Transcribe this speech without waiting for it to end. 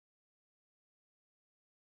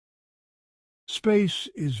Space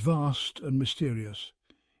is vast and mysterious.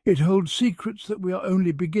 It holds secrets that we are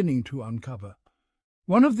only beginning to uncover.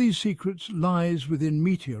 One of these secrets lies within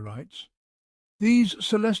meteorites. These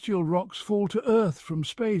celestial rocks fall to Earth from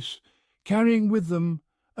space, carrying with them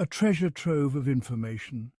a treasure trove of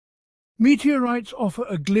information. Meteorites offer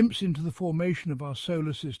a glimpse into the formation of our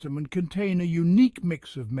solar system and contain a unique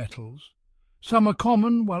mix of metals. Some are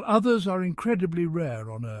common, while others are incredibly rare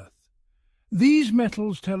on Earth. These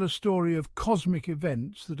metals tell a story of cosmic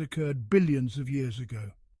events that occurred billions of years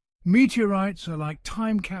ago. Meteorites are like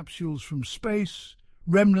time capsules from space,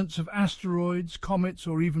 remnants of asteroids, comets,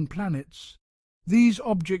 or even planets. These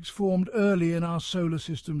objects formed early in our solar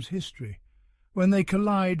system's history. When they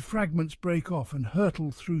collide, fragments break off and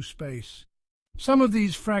hurtle through space. Some of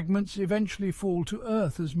these fragments eventually fall to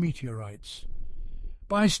Earth as meteorites.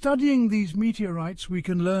 By studying these meteorites, we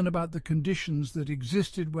can learn about the conditions that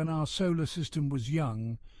existed when our solar system was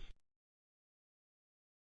young.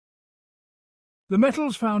 The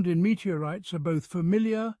metals found in meteorites are both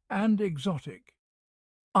familiar and exotic.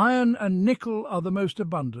 Iron and nickel are the most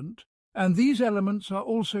abundant, and these elements are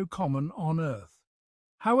also common on Earth.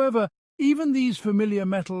 However, even these familiar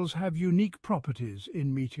metals have unique properties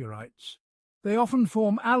in meteorites. They often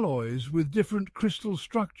form alloys with different crystal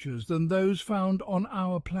structures than those found on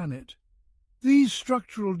our planet. These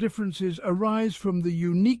structural differences arise from the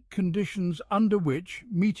unique conditions under which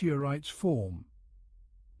meteorites form.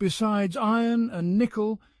 Besides iron and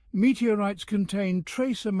nickel, meteorites contain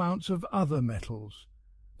trace amounts of other metals.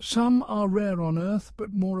 Some are rare on Earth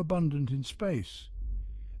but more abundant in space.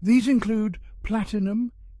 These include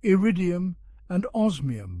platinum, iridium, and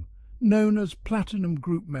osmium, known as platinum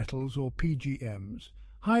group metals or PGMs,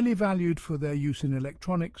 highly valued for their use in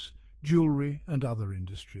electronics, jewelry, and other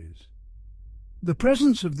industries. The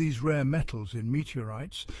presence of these rare metals in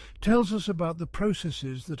meteorites tells us about the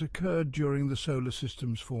processes that occurred during the solar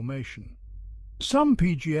system's formation. Some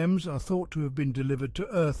PGMs are thought to have been delivered to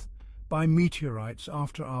Earth by meteorites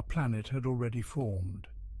after our planet had already formed.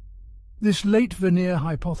 This late veneer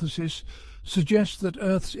hypothesis suggests that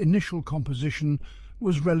Earth's initial composition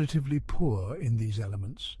was relatively poor in these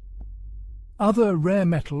elements. Other rare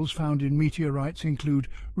metals found in meteorites include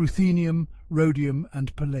ruthenium, rhodium,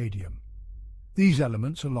 and palladium. These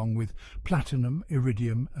elements, along with platinum,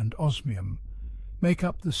 iridium, and osmium, make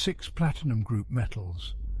up the 6 platinum group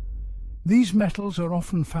metals. These metals are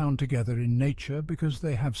often found together in nature because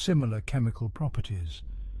they have similar chemical properties.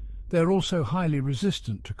 They are also highly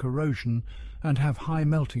resistant to corrosion and have high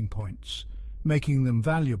melting points, making them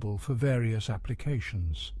valuable for various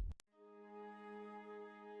applications.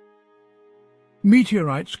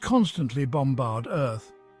 Meteorites constantly bombard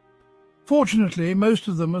Earth. Fortunately, most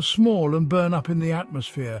of them are small and burn up in the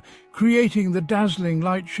atmosphere, creating the dazzling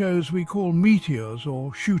light shows we call meteors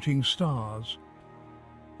or shooting stars.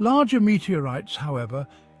 Larger meteorites, however,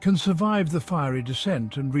 can survive the fiery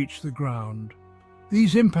descent and reach the ground.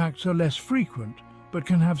 These impacts are less frequent, but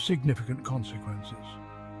can have significant consequences.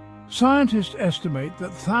 Scientists estimate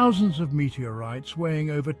that thousands of meteorites weighing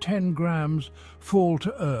over 10 grams fall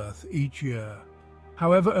to Earth each year.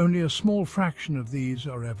 However, only a small fraction of these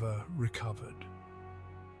are ever recovered.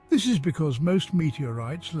 This is because most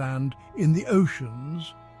meteorites land in the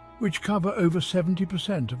oceans, which cover over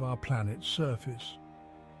 70% of our planet's surface.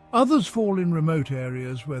 Others fall in remote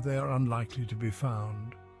areas where they are unlikely to be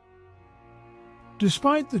found.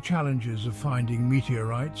 Despite the challenges of finding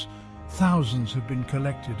meteorites, thousands have been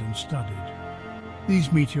collected and studied.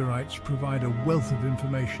 These meteorites provide a wealth of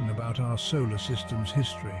information about our solar system's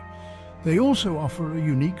history. They also offer a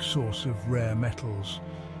unique source of rare metals.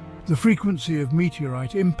 The frequency of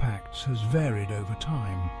meteorite impacts has varied over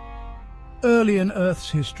time. Early in Earth's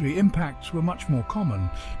history, impacts were much more common.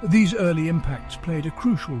 These early impacts played a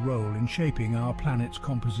crucial role in shaping our planet's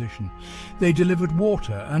composition. They delivered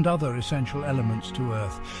water and other essential elements to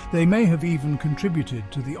Earth. They may have even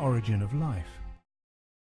contributed to the origin of life.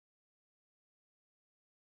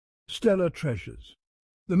 Stellar treasures.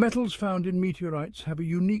 The metals found in meteorites have a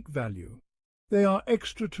unique value. They are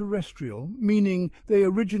extraterrestrial, meaning they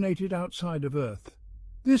originated outside of Earth.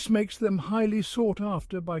 This makes them highly sought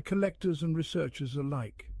after by collectors and researchers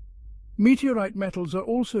alike. Meteorite metals are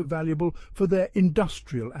also valuable for their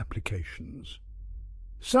industrial applications.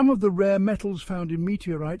 Some of the rare metals found in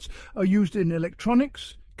meteorites are used in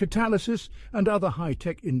electronics, catalysis, and other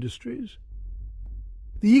high-tech industries.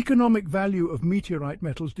 The economic value of meteorite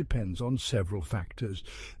metals depends on several factors.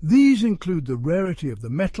 These include the rarity of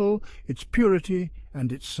the metal, its purity,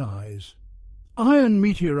 and its size. Iron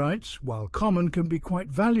meteorites, while common, can be quite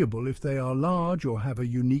valuable if they are large or have a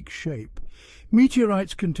unique shape.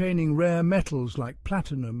 Meteorites containing rare metals like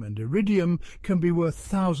platinum and iridium can be worth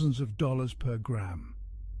thousands of dollars per gram.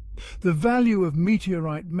 The value of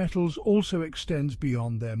meteorite metals also extends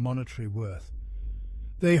beyond their monetary worth.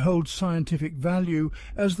 They hold scientific value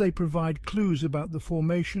as they provide clues about the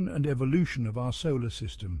formation and evolution of our solar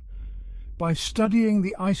system. By studying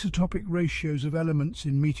the isotopic ratios of elements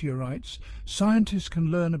in meteorites, scientists can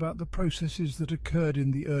learn about the processes that occurred in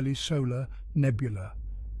the early solar nebula.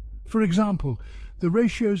 For example, the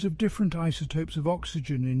ratios of different isotopes of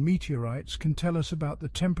oxygen in meteorites can tell us about the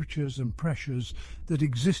temperatures and pressures that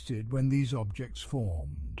existed when these objects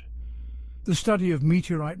formed. The study of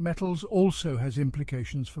meteorite metals also has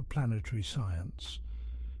implications for planetary science.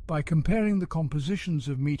 By comparing the compositions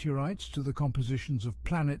of meteorites to the compositions of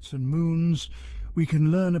planets and moons, we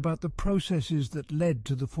can learn about the processes that led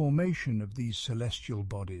to the formation of these celestial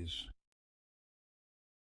bodies.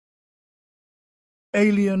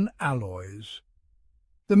 Alien alloys.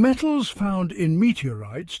 The metals found in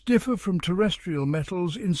meteorites differ from terrestrial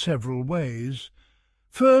metals in several ways.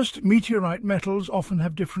 First, meteorite metals often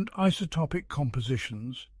have different isotopic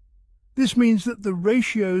compositions. This means that the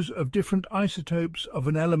ratios of different isotopes of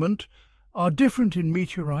an element are different in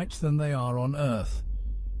meteorites than they are on Earth.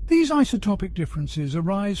 These isotopic differences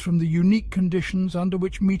arise from the unique conditions under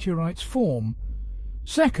which meteorites form.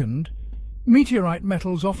 Second, meteorite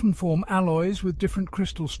metals often form alloys with different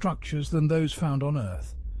crystal structures than those found on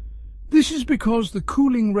Earth. This is because the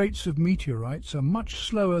cooling rates of meteorites are much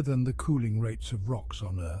slower than the cooling rates of rocks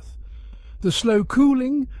on Earth. The slow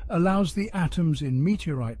cooling allows the atoms in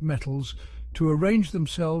meteorite metals to arrange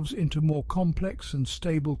themselves into more complex and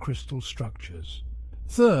stable crystal structures.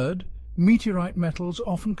 Third, meteorite metals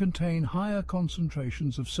often contain higher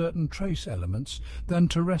concentrations of certain trace elements than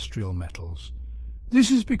terrestrial metals. This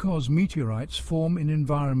is because meteorites form in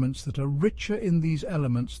environments that are richer in these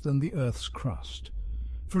elements than the Earth's crust.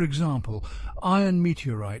 For example, iron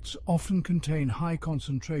meteorites often contain high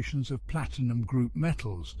concentrations of platinum group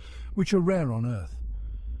metals, which are rare on Earth.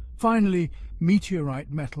 Finally, meteorite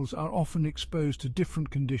metals are often exposed to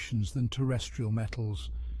different conditions than terrestrial metals.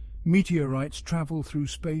 Meteorites travel through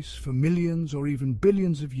space for millions or even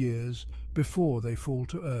billions of years before they fall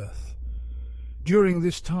to Earth. During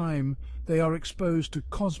this time, they are exposed to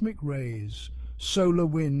cosmic rays, solar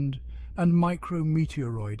wind, and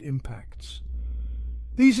micrometeoroid impacts.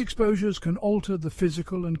 These exposures can alter the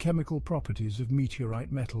physical and chemical properties of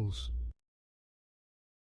meteorite metals.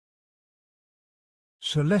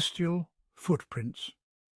 Celestial footprints.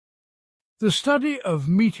 The study of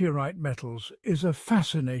meteorite metals is a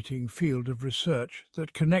fascinating field of research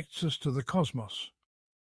that connects us to the cosmos.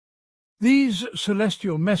 These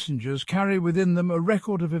celestial messengers carry within them a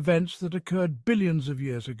record of events that occurred billions of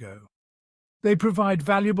years ago. They provide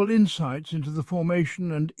valuable insights into the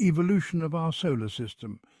formation and evolution of our solar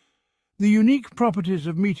system. The unique properties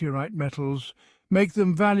of meteorite metals make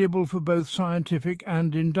them valuable for both scientific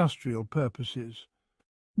and industrial purposes.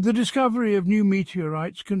 The discovery of new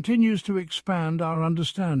meteorites continues to expand our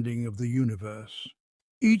understanding of the universe.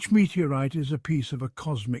 Each meteorite is a piece of a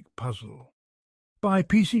cosmic puzzle. By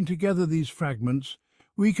piecing together these fragments,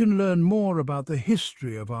 we can learn more about the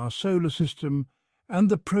history of our solar system and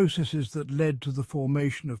the processes that led to the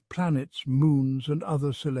formation of planets, moons, and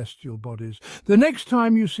other celestial bodies. The next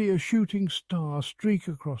time you see a shooting star streak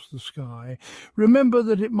across the sky, remember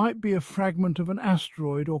that it might be a fragment of an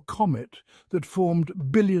asteroid or comet that formed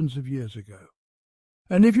billions of years ago.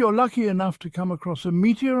 And if you're lucky enough to come across a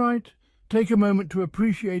meteorite, take a moment to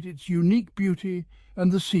appreciate its unique beauty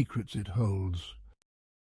and the secrets it holds.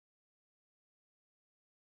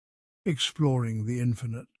 Exploring the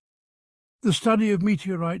infinite. The study of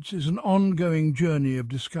meteorites is an ongoing journey of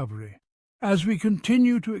discovery. As we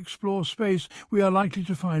continue to explore space, we are likely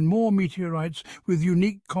to find more meteorites with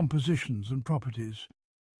unique compositions and properties.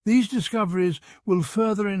 These discoveries will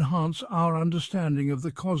further enhance our understanding of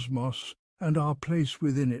the cosmos and our place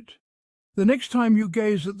within it. The next time you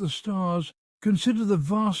gaze at the stars, consider the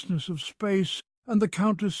vastness of space and the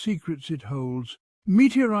countless secrets it holds.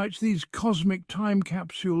 Meteorites, these cosmic time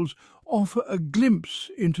capsules, offer a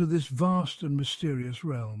glimpse into this vast and mysterious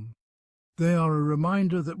realm. They are a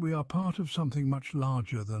reminder that we are part of something much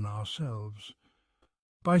larger than ourselves.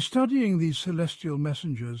 By studying these celestial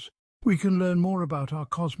messengers, we can learn more about our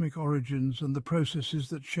cosmic origins and the processes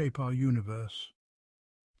that shape our universe.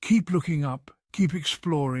 Keep looking up, keep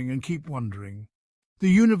exploring, and keep wondering. The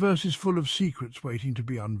universe is full of secrets waiting to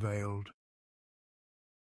be unveiled.